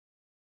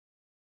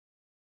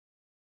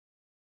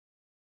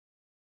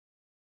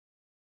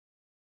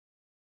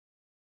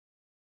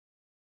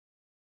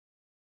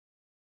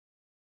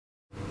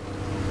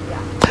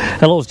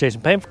Hello, it's Jason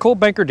Payne for Cold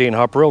Banker D &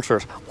 Harper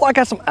Realtors. Well, I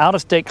got some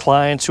out-of-state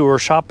clients who are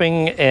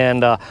shopping,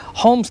 and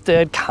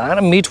Homestead kind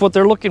of meets what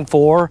they're looking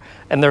for,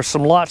 and there's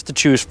some lots to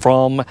choose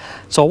from.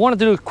 So I want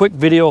to do a quick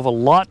video of a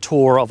lot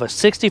tour of a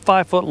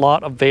 65-foot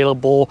lot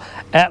available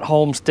at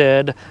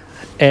Homestead,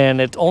 and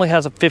it only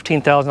has a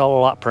 $15,000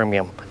 lot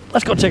premium.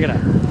 Let's go check it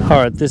out.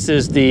 All right, this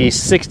is the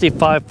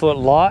 65-foot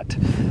lot.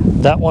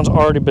 That one's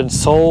already been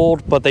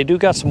sold, but they do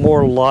got some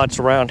more lots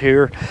around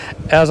here.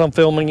 As I'm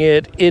filming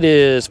it, it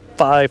is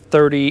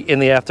 5:30 in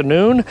the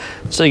afternoon.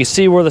 So you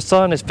see where the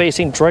sun is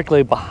facing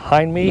directly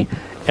behind me.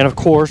 And of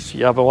course,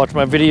 y'all been watching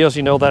my videos,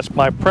 you know that's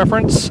my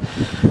preference,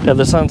 to have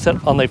the sunset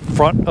on the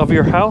front of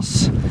your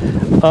house.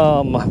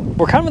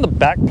 We're kind of in the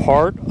back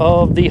part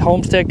of the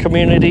Homestead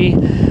community.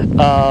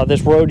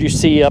 This road you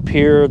see up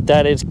here,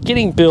 that is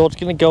getting built,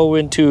 it's gonna go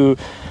into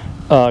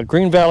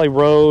Green Valley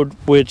Road,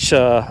 which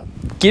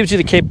gives you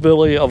the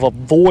capability of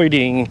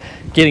avoiding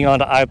getting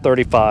onto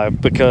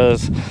I-35,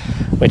 because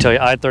let me tell you,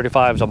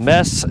 I-35 is a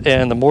mess,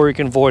 and the more you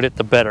can avoid it,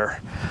 the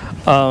better.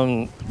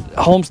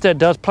 Homestead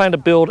does plan to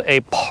build a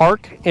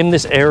park in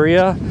this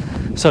area,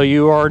 so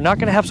you are not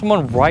going to have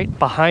someone right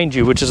behind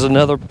you, which is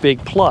another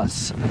big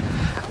plus.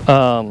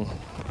 Like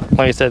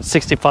I said,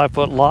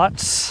 65-foot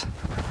lots.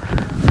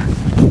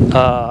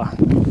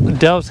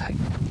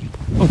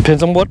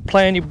 Depends on what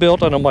plan you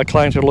built. I know my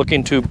clients are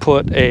looking to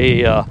put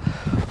a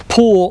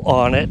pool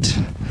on it,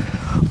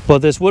 but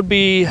this would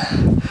be,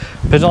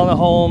 depends on the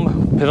home,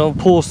 depends on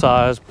the pool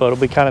size, but it'll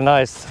be kind of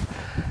nice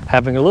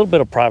having a little bit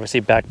of privacy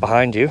back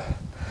behind you.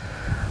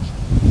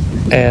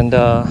 And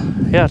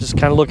yeah, just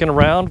kind of looking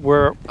around.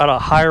 We're at a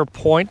higher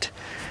point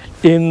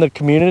in the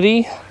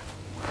community,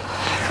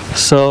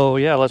 so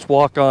yeah, let's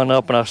walk on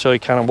up and I'll show you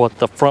kind of what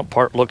the front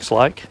part looks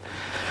like.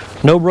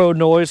 No road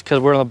noise because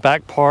we're on the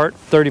back part.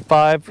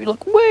 35, if you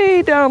look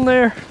way down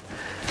there,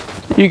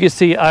 you can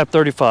see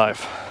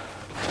I-35.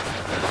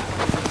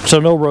 So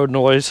no road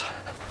noise.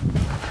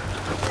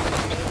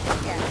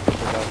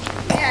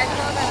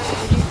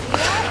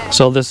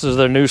 So this is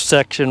their new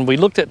section. We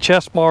looked at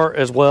Chestmart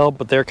as well,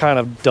 but they're kind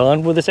of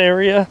done with this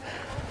area.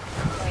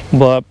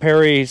 But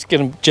Perry's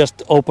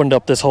just opened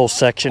up this whole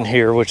section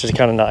here, which is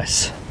kind of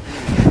nice.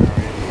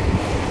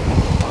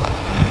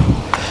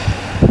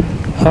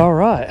 All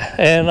right,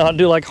 and I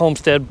do like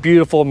Homestead,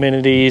 beautiful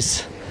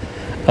amenities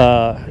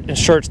in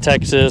Schertz,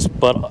 Texas,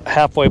 but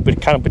halfway,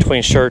 kind of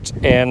between Schertz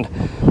and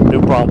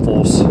New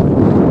Braunfels.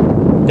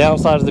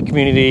 Downside of the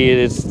community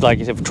is, like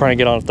if you're trying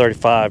to get on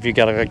 35, you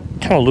got to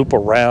kind of loop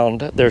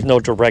around. There's no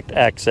direct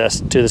access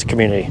to this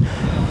community.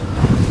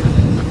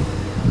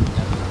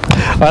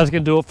 That's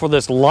going to do it for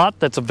this lot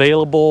that's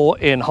available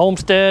in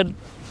Homestead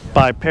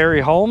by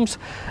Perry Homes.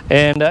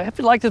 And if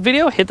you like this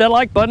video, hit that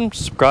like button,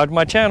 subscribe to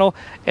my channel.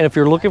 And if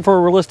you're looking for a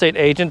real estate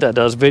agent that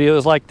does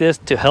videos like this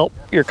to help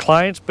your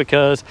clients,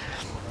 because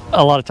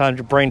a lot of times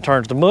your brain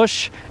turns to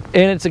mush,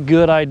 and it's a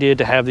good idea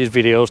to have these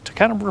videos to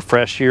kind of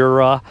refresh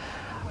your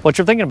what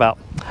you're thinking about.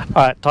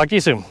 All right, talk to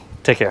you soon.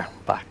 Take care.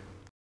 Bye.